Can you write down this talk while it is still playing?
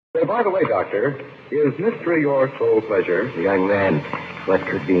by the way, Doctor, is mystery your sole pleasure? Young man, what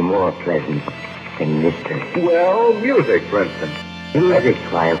could be more pleasant than mystery? Well, music, for instance. Music,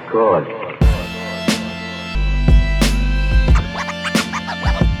 why, of course.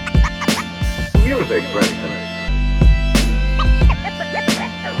 Music, for instance.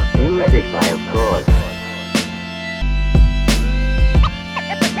 Music, why, of course.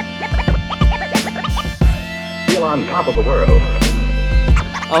 Feel on top of the world.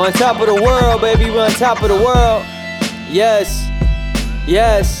 I'm on top of the world, baby. We're on top of the world. Yes.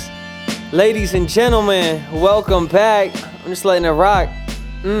 Yes. Ladies and gentlemen, welcome back. I'm just letting it rock.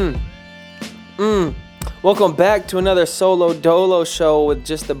 Welcome back to another Solo Dolo show with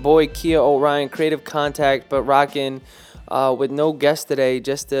just the boy Kia Orion, Creative Contact, but rocking with no guest today,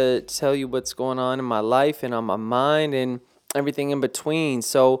 just to tell you what's going on in my life and on my mind and everything in between.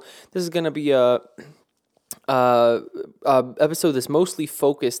 So this is going to be a episode that's mostly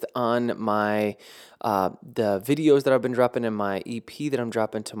focused on my the videos that I've been dropping in my EP that I'm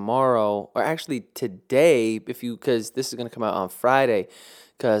dropping tomorrow, or actually today, because this is going to come out on Friday,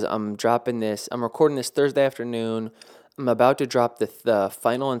 because I'm recording this Thursday afternoon. I'm about to drop the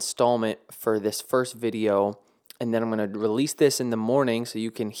final installment for this first video, and then I'm going to release this in the morning so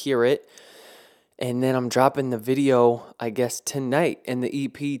you can hear it. And then I'm dropping the video, I guess, tonight, and the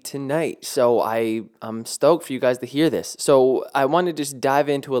EP tonight. So I'm stoked for you guys to hear this. So I want to just dive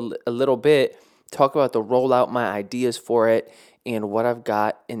into a little bit, talk about the rollout, my ideas for it, and what I've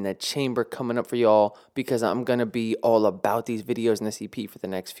got in the chamber coming up for y'all, because I'm going to be all about these videos and this EP for the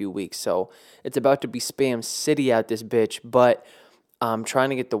next few weeks. So it's about to be spam city out this bitch, but I'm trying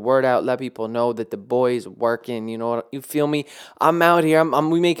to get the word out, let people know that the boy's working, you feel me? I'm out here,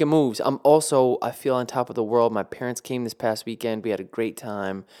 we making moves. I feel on top of the world. My parents came this past weekend. We had a great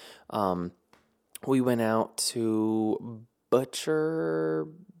time. We went out to Butcher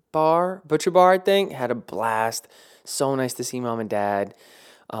Bar, I think. Had a blast. So nice to see Mom and Dad.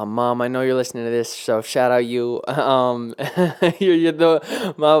 Mom, I know you're listening to this, so shout out you. You're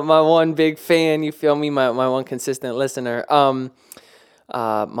my one big fan, you feel me? My one consistent listener.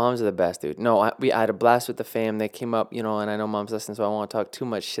 Moms are the best, dude. No, I had a blast with the fam. They came up, and I know Mom's listening, so I won't talk too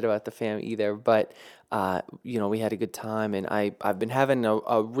much shit about the fam either. But, we had a good time, and I've been having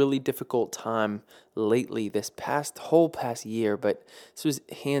a really difficult time lately this whole past year. But this was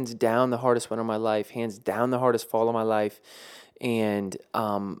hands down the hardest one of my life, hands down the hardest fall of my life. And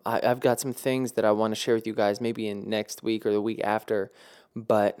I've got some things that I want to share with you guys, maybe in next week or the week after.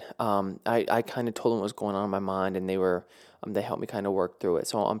 But I kind of told them what was going on in my mind, and they helped me kind of work through it.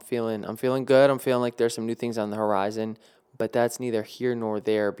 So I'm feeling good. I'm feeling like there's some new things on the horizon, but that's neither here nor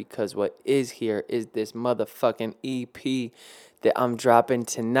there, because what is here is this motherfucking EP that I'm dropping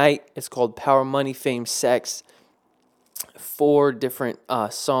tonight. It's called Power, Money, Fame, Sex. 4 different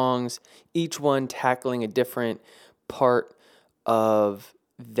songs, each one tackling a different part of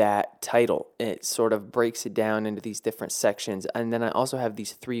that title. It sort of breaks it down into these different sections. And then I also have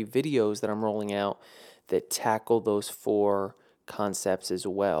these 3 videos that I'm rolling out that tackle those 4 concepts as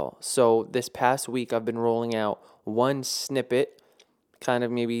well. So this past week, I've been rolling out one snippet, kind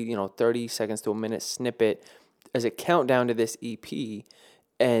of maybe 30 seconds to a minute snippet, as a countdown to this EP.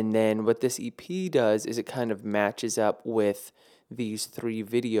 And then what this EP does is it kind of matches up with these 3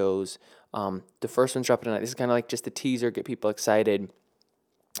 videos. The first one's dropping tonight. This is kind of like just a teaser, get people excited.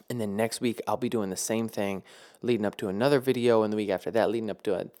 And then next week, I'll be doing the same thing, leading up to another video, and the week after that, leading up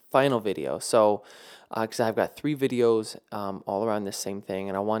to a final video. So, because I've got 3 videos all around this same thing,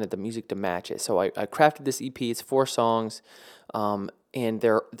 and I wanted the music to match it. So I crafted this EP. It's 4 songs, and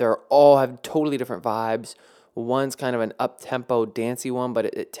they're all have totally different vibes. One's kind of an up-tempo, dancey one, but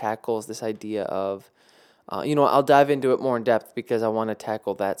it tackles this idea of, I'll dive into it more in depth because I want to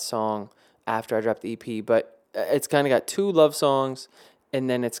tackle that song after I drop the EP. But it's kind of got 2 love songs, and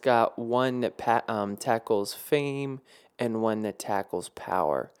then it's got one that tackles fame and one that tackles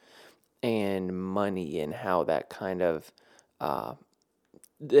power and money, and how that kind of how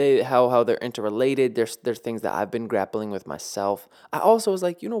they're interrelated. There's things that I've been grappling with myself. I also was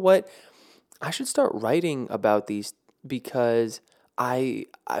like, you know what? I should start writing about these, because I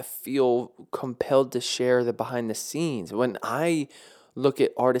feel compelled to share the behind the scenes. When I look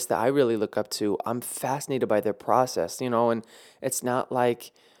at artists that I really look up to, I'm fascinated by their process, and it's not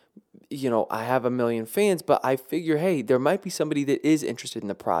like, I have a million fans, but I figure, hey, there might be somebody that is interested in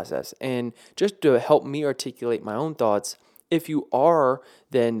the process. And just to help me articulate my own thoughts, if you are,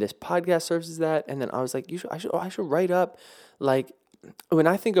 then this podcast serves as that. And then I was like, I should write up, like, when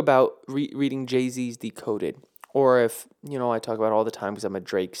I think about reading Jay-Z's Decoded, or if, I talk about it all the time because I'm a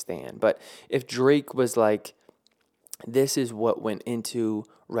Drake stan, but if Drake was like this is what went into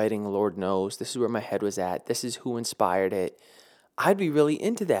writing Lord Knows. This is where my head was at. This is who inspired it. I'd be really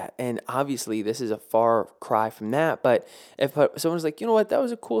into that. And obviously, this is a far cry from that. But if someone's like, you know what, that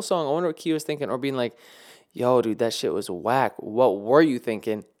was a cool song. I wonder what Key was thinking. Or being like, yo, dude, that shit was whack. What were you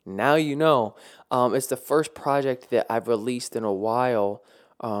thinking? Now you know. It's the first project that I've released in a while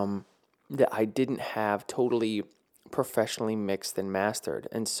that I didn't have totally professionally mixed and mastered.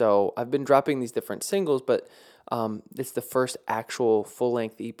 And so I've been dropping these different singles, but it's the first actual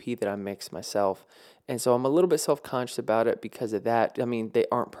full-length EP that I mixed myself. And so I'm a little bit self-conscious about it because of that. I mean, they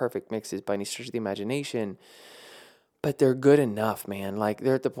aren't perfect mixes by any stretch of the imagination, but they're good enough, man. Like,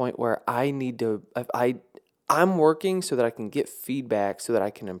 they're at the point where I need to, I'm working so that I can get feedback so that I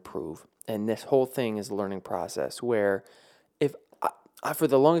can improve. And this whole thing is a learning process where if I for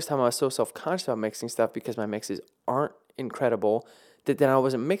the longest time, I was so self-conscious about mixing stuff because my mixes aren't incredible that then I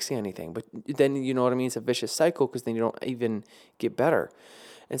wasn't mixing anything. But then, you know what I mean? It's a vicious cycle because then you don't even get better.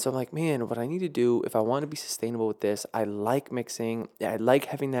 And so I'm like, man, what I need to do if I want to be sustainable with this, I like mixing. I like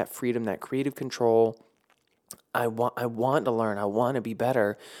having that freedom, that creative control. I want to learn. I want to be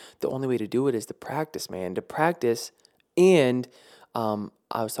better. The only way to do it is to practice, man. To practice. And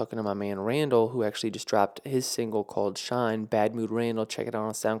I was talking to my man Randall, who actually just dropped his single called Shine, Bad Mood Randall. Check it out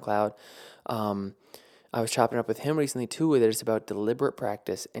on SoundCloud. I was chopping up with him recently too, where it's about deliberate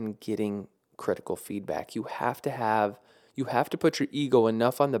practice and getting critical feedback. You have to put your ego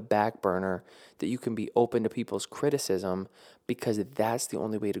enough on the back burner that you can be open to people's criticism, because that's the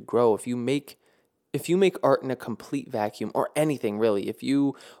only way to grow. If you make art in a complete vacuum, or anything really, if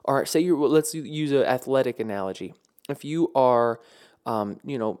you are, let's use an athletic analogy. If you are,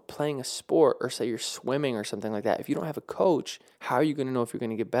 playing a sport, or say you're swimming or something like that, if you don't have a coach, how are you going to know if you're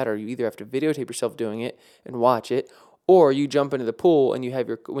going to get better? You either have to videotape yourself doing it and watch it, or you jump into the pool and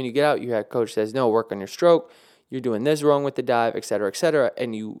when you get out, your coach says, no, work on your stroke. You're doing this wrong with the dive, et cetera,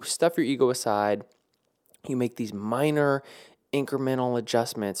 and you stuff your ego aside. You make these minor incremental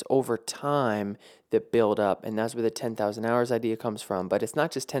adjustments over time that build up, and that's where the 10,000 hours idea comes from. But it's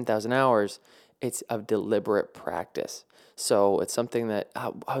not just 10,000 hours, it's a deliberate practice. So it's something that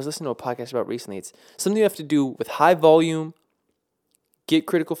I was listening to a podcast about recently. It's something you have to do with high volume, get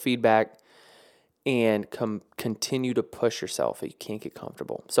critical feedback, and continue to push yourself. You can't get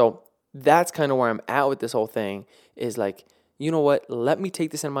comfortable. So that's kind of where I'm at with this whole thing, is like, you know what? Let me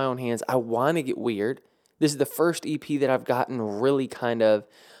take this in my own hands. I want to get weird. This is the first EP that I've gotten really kind of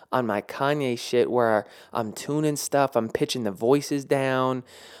on my Kanye shit, where I'm tuning stuff. I'm pitching the voices down.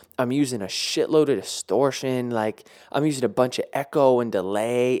 I'm using a shitload of distortion. Like, I'm using a bunch of echo and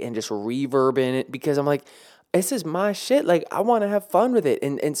delay and just reverb in it, because I'm like, this is my shit. Like, I want to have fun with it.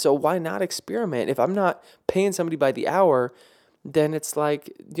 And so why not experiment? If I'm not paying somebody by the hour, then it's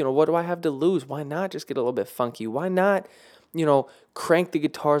like, what do I have to lose? Why not just get a little bit funky? Why not, crank the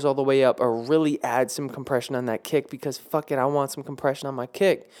guitars all the way up, or really add some compression on that kick, because fuck it, I want some compression on my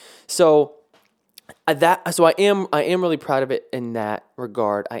kick. So I am really proud of it in that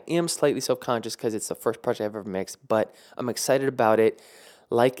regard. I am slightly self-conscious because it's the first project I've ever mixed, but I'm excited about it.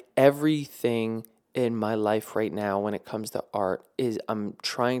 Like everything in my life right now when it comes to art, is I'm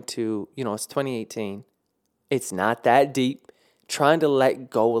trying to, it's 2018. It's not that deep. Trying to let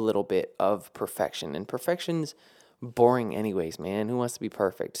go a little bit of perfection. And perfection's boring anyways, man. Who wants to be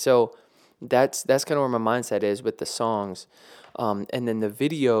perfect? So that's kind of where my mindset is with the songs. And then the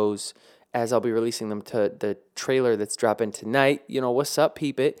videos, as I'll be releasing them to the trailer that's dropping tonight, what's up,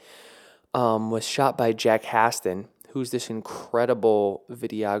 peep it, was shot by Jack Haston, who's this incredible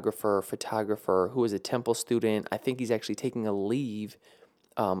videographer, photographer, who is a Temple student. I think he's actually taking a leave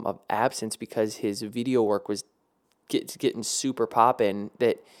of absence because his video work was getting super poppin',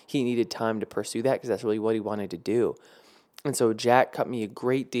 that he needed time to pursue that, because that's really what he wanted to do. And so Jack cut me a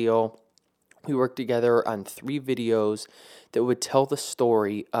great deal. We worked together on 3 videos that would tell the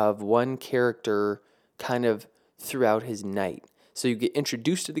story of one character kind of throughout his night. So you get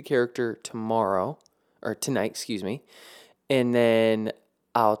introduced to the character tonight, and then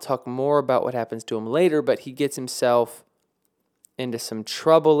I'll talk more about what happens to him later, but he gets himself into some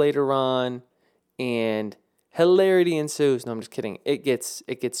trouble later on, and hilarity ensues. No, I'm just kidding. It gets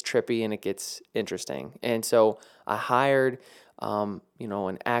trippy and it gets interesting. And so I hired, an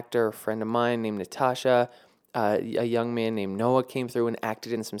actor, a friend of mine named Natasha. A young man named Noah came through and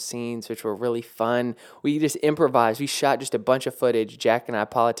acted in some scenes, which were really fun. We just improvised. We shot just a bunch of footage. Jack and I,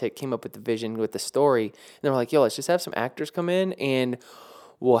 Politic, came up with the vision, with the story. And then we're like, let's just have some actors come in, and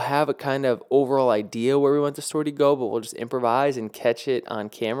we'll have a kind of overall idea where we want the story to go, but we'll just improvise and catch it on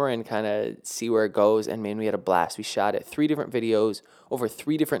camera and kind of see where it goes. And man, we had a blast. We shot it 3 different videos over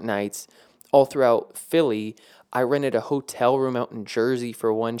 3 different nights, all throughout Philly. I rented a hotel room out in Jersey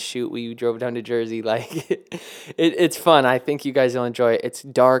for one shoot. We drove down to Jersey. Like, it's fun. I think you guys will enjoy it. It's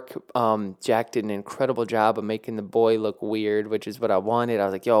dark. Jack did an incredible job of making the boy look weird, which is what I wanted. I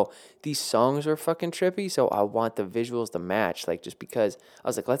was like, yo, these songs are fucking trippy, so I want the visuals to match. Like, just because I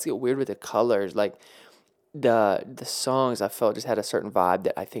was like, let's get weird with the colors. Like, the songs I felt just had a certain vibe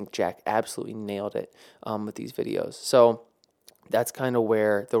that I think Jack absolutely nailed it with these videos. So that's kind of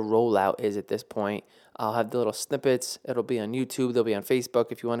where the rollout is at this point. I'll have the little snippets. It'll be on YouTube. They'll be on Facebook.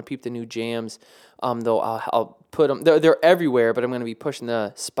 If you want to peep the new jams, though, I'll put them. They're everywhere, but I'm going to be pushing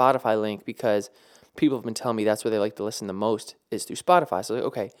the Spotify link because people have been telling me that's where they like to listen the most is through Spotify. So,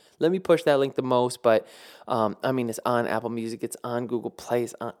 okay, let me push that link the most. But, I mean, it's on Apple Music. It's on Google Play.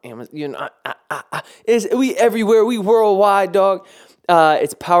 It's on Amazon. You know, we everywhere. We worldwide, dog.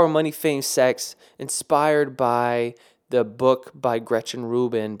 It's Power, Money, Fame, Sex, inspired by the book by Gretchen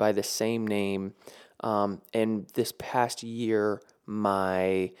Rubin by the same name. And this past year,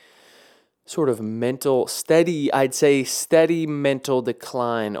 my sort of steady mental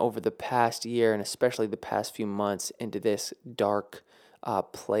decline over the past year and especially the past few months into this dark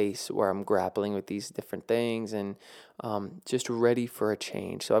place where I'm grappling with these different things and just ready for a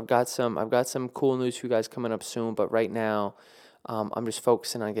change. So I've got some cool news for you guys coming up soon, but right now I'm just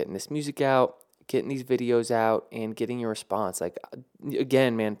focusing on getting this music out, getting these videos out, and getting your response. Like,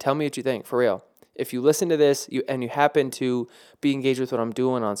 again, man, tell me what you think, for real. If you listen to this and you happen to be engaged with what I'm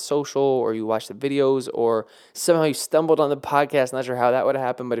doing on social, or you watch the videos, or somehow you stumbled on the podcast, not sure how that would have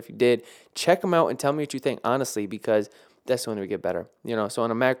happened, but if you did, check them out and tell me what you think, honestly, because that's the only way we get better. You know, so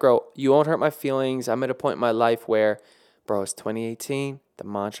on a macro, you won't hurt my feelings. I'm at a point in my life where, bro, it's 2018. The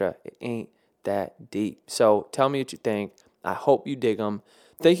mantra, it ain't that deep. So tell me what you think. I hope you dig them.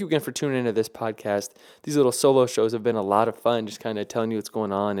 Thank you again for tuning into this podcast. These little solo shows have been a lot of fun, just kind of telling you what's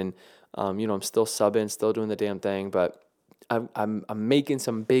going on. And, you know, I'm still subbing, still doing the damn thing, but I'm making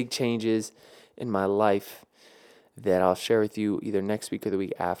some big changes in my life that I'll share with you either next week or the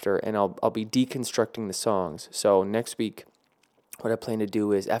week after. And I'll be deconstructing the songs. So next week, what I plan to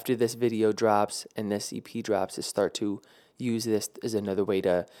do is after this video drops and this EP drops, is start to use this as another way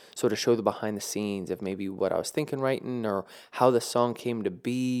to sort of show the behind the scenes of maybe what I was thinking writing or how the song came to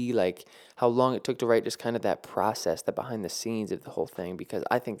be, like how long it took to write, just kind of that process, the behind the scenes of the whole thing, because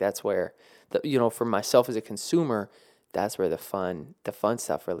I think that's where, for myself as a consumer, that's where the fun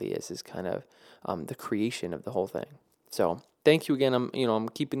stuff really is kind of the creation of the whole thing. So thank you again. I'm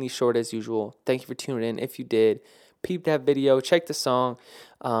keeping these short as usual. Thank you for tuning in. If you did, peep that video, check the song.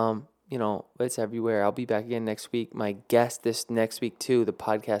 It's everywhere. I'll be back again next week. My guest this next week, too, the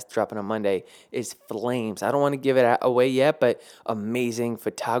podcast dropping on Monday, is Flames. I don't want to give it away yet, but amazing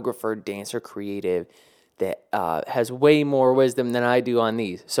photographer, dancer, creative that has way more wisdom than I do on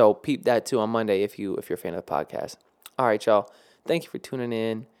these. So peep that, too, on Monday if you're a fan of the podcast. All right, y'all. Thank you for tuning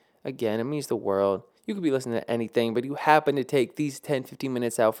in. Again, it means the world. You could be listening to anything, but you happen to take these 10, 15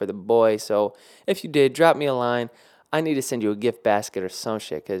 minutes out for the boy. So if you did, drop me a line. I need to send you a gift basket or some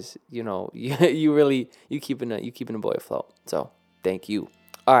shit because, you keeping a boy afloat. So thank you.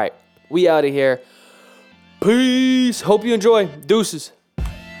 All right, we out of here. Peace. Hope you enjoy. Deuces.